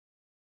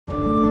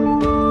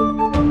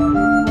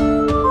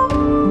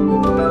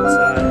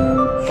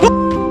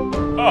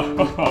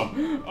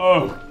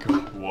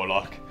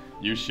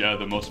You share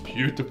the most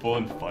beautiful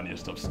and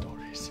funniest of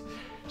stories.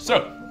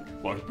 So,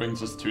 what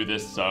brings us to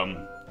this,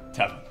 tavern?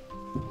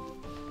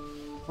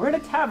 We're in a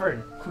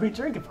tavern. We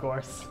drink, of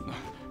course.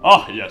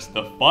 Ah, yes,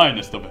 the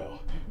finest of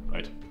ale,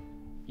 right?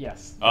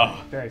 Yes.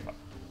 Ah. Very fun.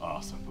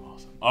 Awesome.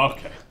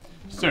 Okay,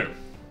 so,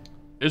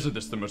 isn't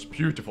this the most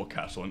beautiful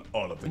castle in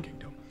all of the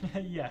kingdom?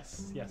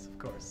 Yes, of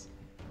course.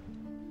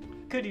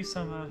 Could use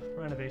some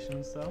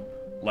renovations, though.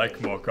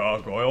 Like more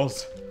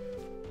gargoyles?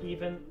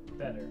 Even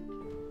better.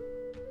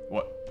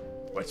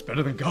 What's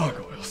better than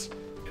gargoyles?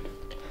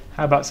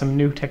 How about some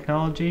new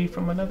technology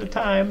from another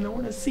time no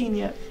one has seen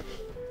yet?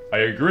 I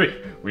agree.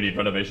 We need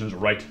renovations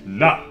right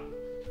now.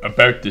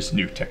 About this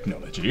new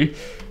technology,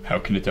 how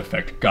can it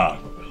affect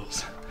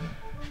gargoyles?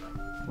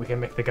 We can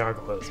make the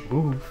gargoyles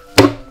move.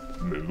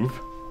 Move?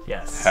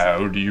 Yes.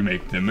 How do you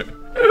make them?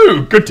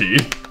 Oh, goody!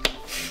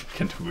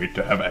 Can't wait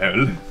to have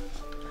ale.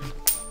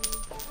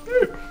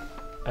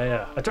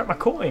 I dropped my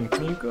coin.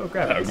 Can you go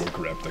grab I'll it? go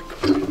grab the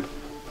coin.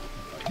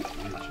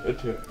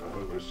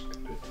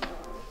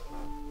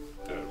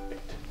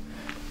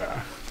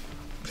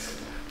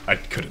 I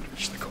couldn't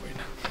reach the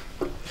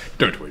coin.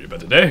 Don't worry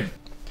about it, eh?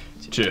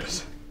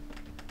 Cheers.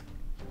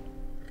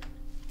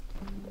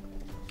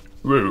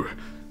 Whoa.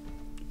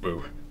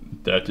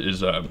 That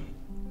is,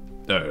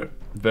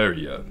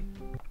 very,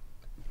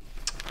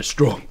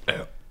 strong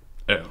ale.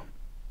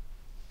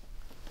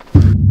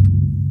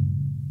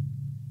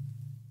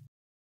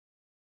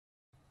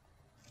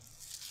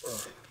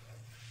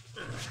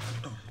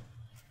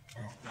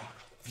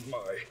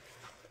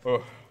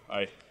 Oh,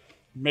 I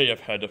may have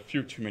had a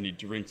few too many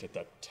drinks at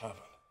that tavern.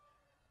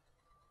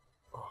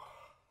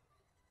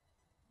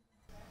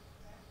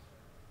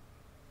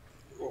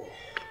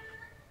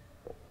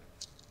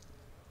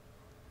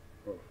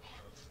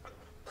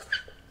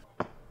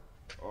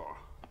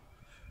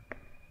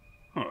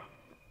 Huh.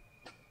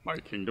 My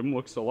kingdom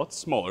looks a lot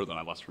smaller than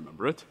I last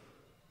remember it.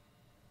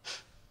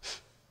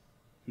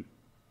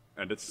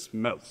 And it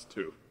smells,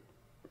 too.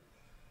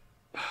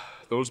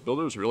 Those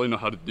builders really know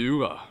how to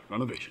do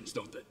renovations,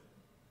 don't they?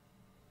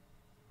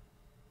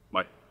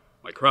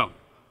 My crown.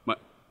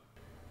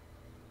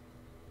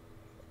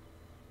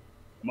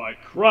 My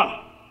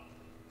crown!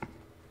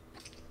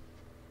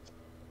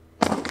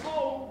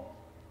 Oh!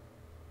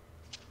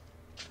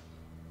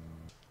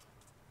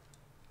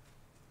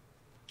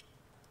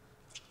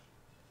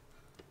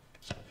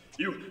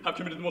 You have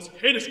committed the most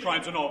heinous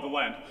crimes in all of the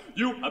land.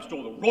 You have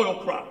stolen the royal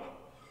crown.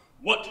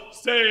 What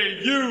say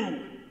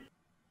you?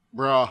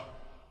 Bruh,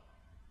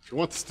 if you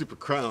want the stupid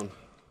crown,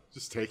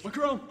 just take it. My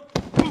crown!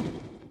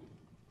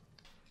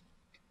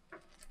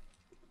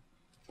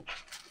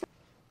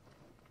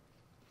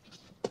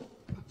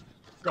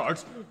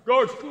 Guards!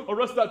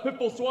 Arrest that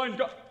pitbull swine!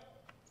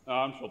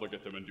 I'm sure they'll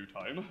get them in due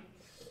time.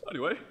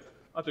 Anyway,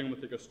 I think I'm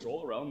gonna take a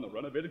stroll around the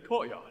renovated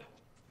courtyard.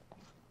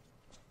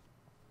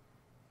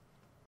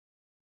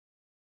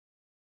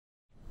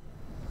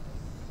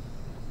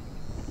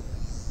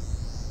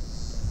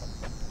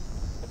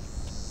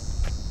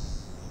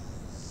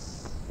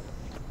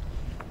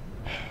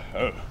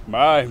 Oh,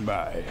 my.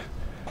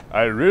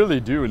 I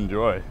really do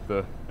enjoy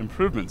the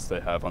improvements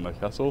they have on the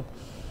castle.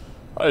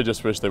 I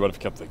just wish they would have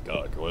kept the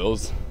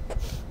gargoyles.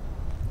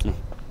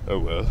 Oh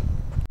well.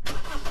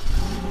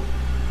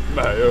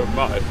 My, oh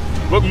my.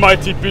 What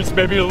mighty beast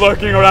may be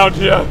lurking around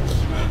here?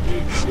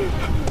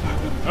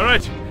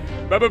 Alright,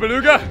 Baba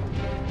Beluga,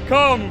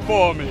 come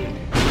for me.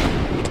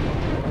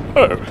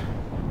 Oh,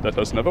 that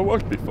has never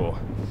worked before.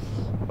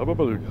 Baba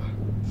Beluga.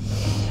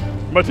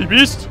 Mighty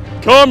beast,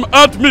 come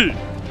at me!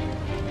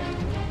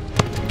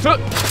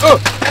 Oh,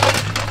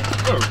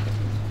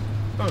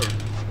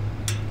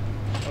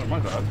 my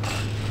bad.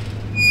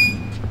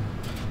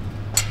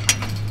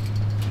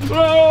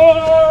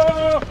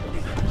 Ah!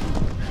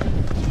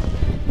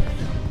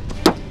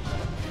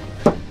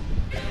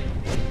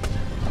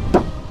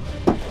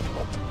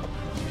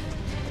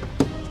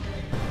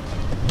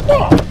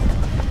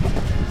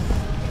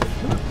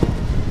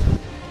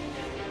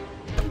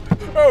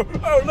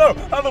 Oh no!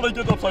 How did I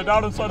get upside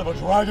down inside of a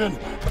dragon?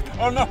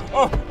 Oh no!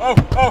 Oh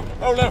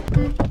no!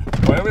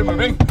 Why are we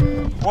moving?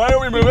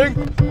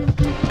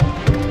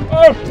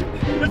 Oh!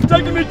 It's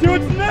taking me to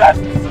its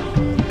nest!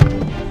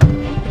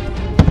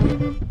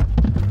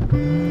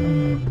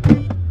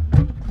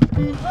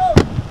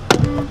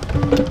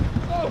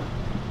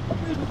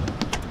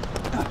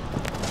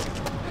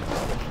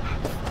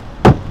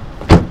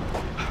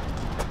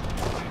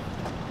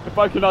 If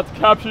I cannot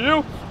capture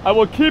you, I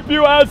will keep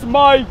you as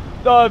my,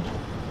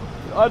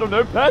 I don't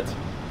know, pet?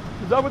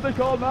 Is that what they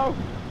call it now?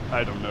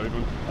 I don't know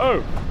even.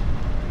 Oh.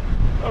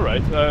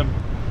 Alright,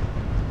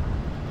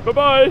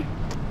 bye-bye.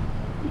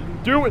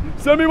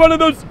 Send me one of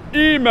those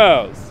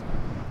emails.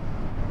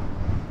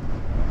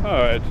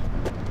 Alright.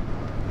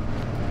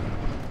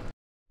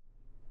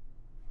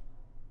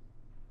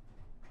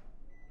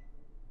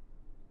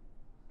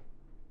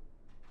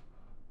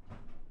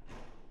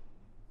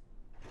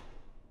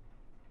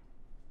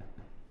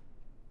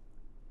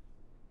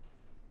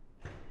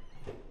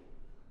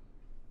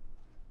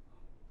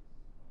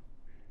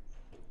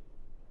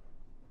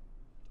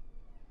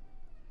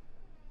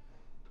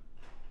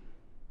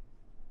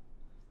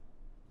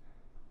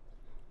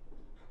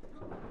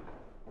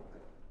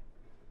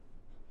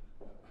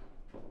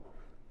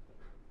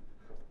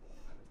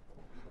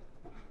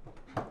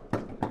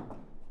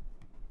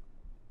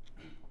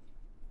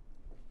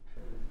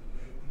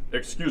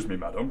 Excuse me,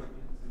 madam,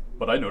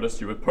 but I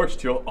noticed you had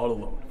perched here all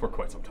alone for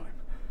quite some time.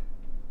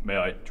 May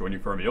I join you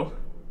for a meal?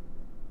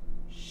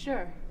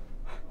 Sure.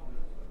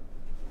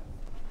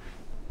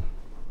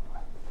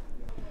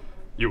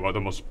 You are the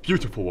most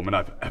beautiful woman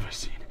I've ever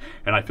seen,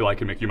 and I feel I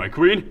can make you my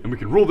queen, and we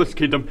can rule this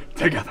kingdom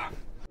together.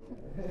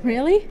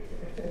 Really?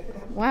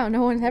 Wow,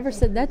 no one ever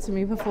said that to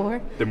me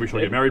before. Then we shall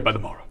get married by the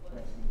morrow.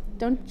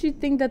 Don't you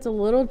think that's a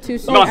little too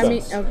soon?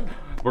 Nonsense! I mean,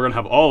 We're gonna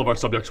have all of our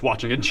subjects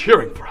watching and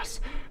cheering for us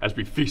as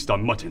we feast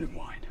on mutton and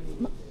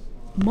wine.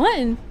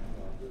 mutton?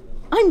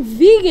 I'm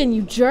vegan,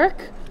 you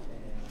jerk.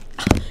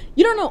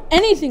 You don't know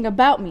anything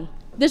about me.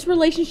 This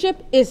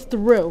relationship is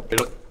through.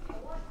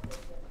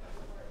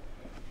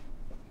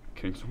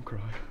 Kings don't cry.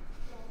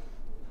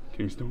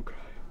 Kings don't cry.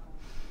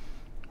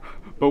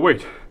 But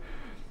wait,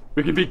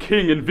 we can be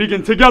king and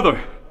vegan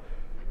together.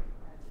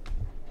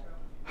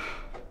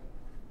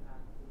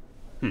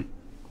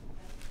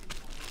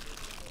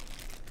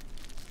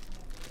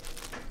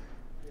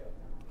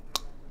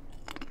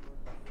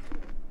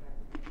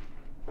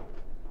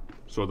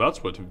 So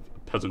that's what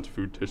peasant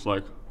food tastes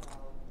like.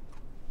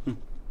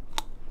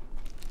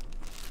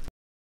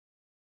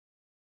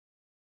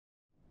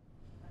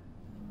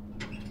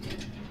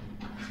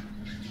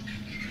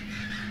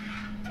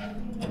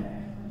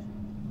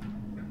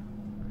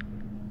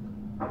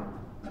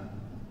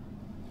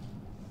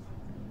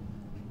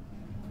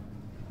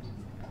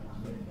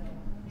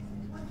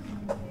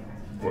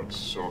 What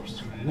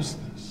sauce is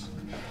this?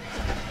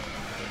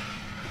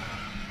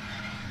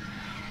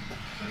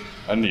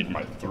 I need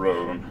my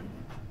throne.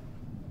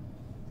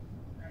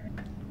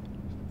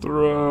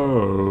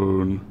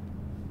 Throne.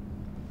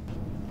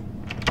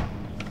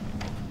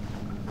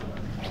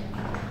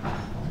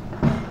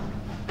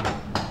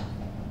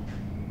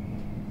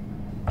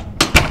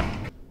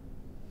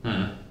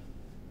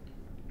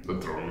 The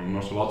throne room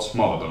was a lot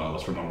smaller than I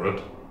was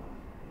remembered.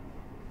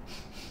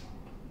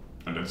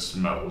 And it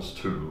smells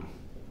too.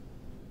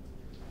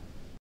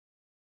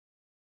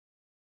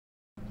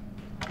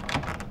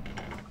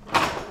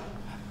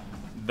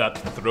 That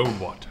throne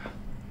water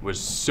was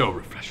so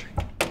refreshing.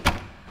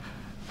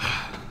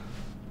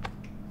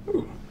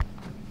 Ooh.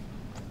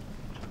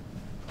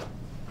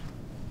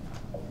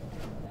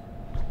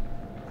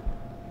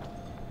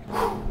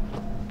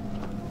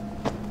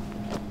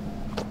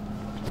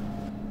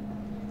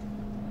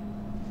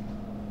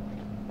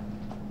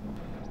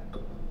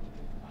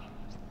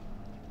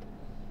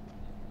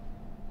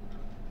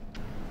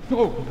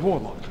 Oh,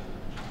 Warlock.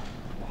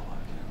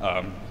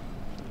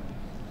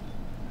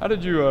 How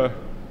did you,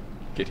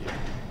 get here?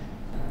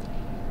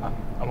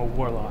 I'm a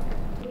warlock.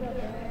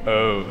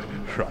 Oh,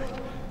 right.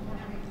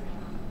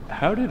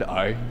 How did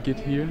I get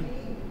here?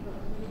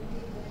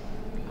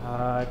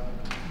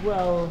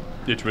 Well,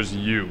 It was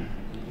you,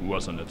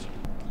 wasn't it?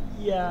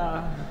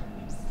 yeah,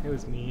 it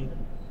was me.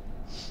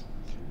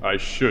 I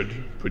should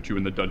put you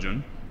in the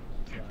dungeon,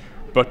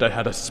 but I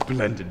had a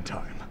splendid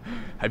time.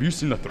 Have you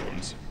seen the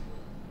thrones?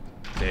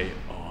 They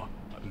are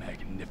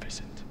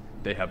magnificent.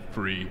 They have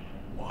free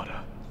water.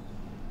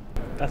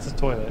 That's a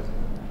toilet.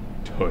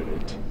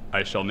 Toilet.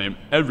 I shall name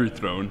every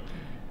throne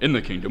in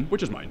the kingdom,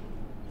 which is mine,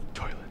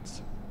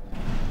 toilets.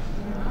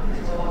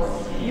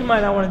 You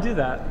might not want to do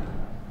that.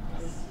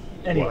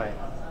 Anyway,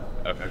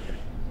 Okay.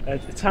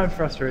 it's time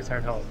for us to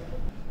return home.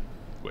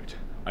 Wait,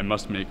 I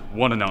must make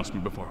one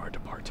announcement before I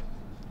depart.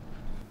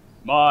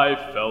 My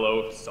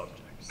fellow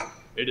subjects,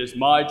 it is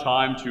my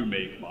time to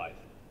make my.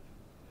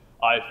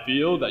 I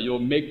feel that you'll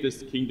make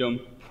this kingdom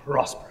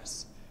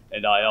prosperous,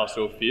 and I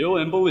also feel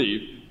and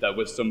believe that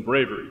with some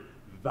bravery,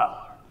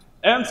 valor,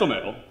 and some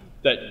ale,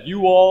 that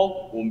you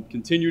all will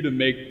continue to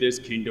make this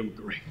kingdom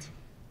great.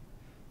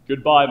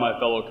 Goodbye, my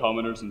fellow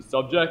commoners and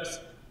subjects.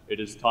 It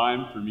is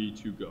time for me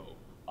to go.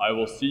 I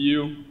will see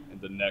you in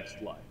the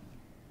next life.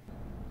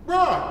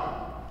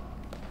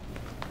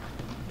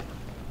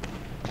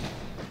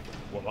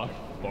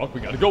 Warlock,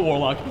 we gotta go,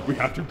 Warlock. We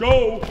have to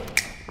go.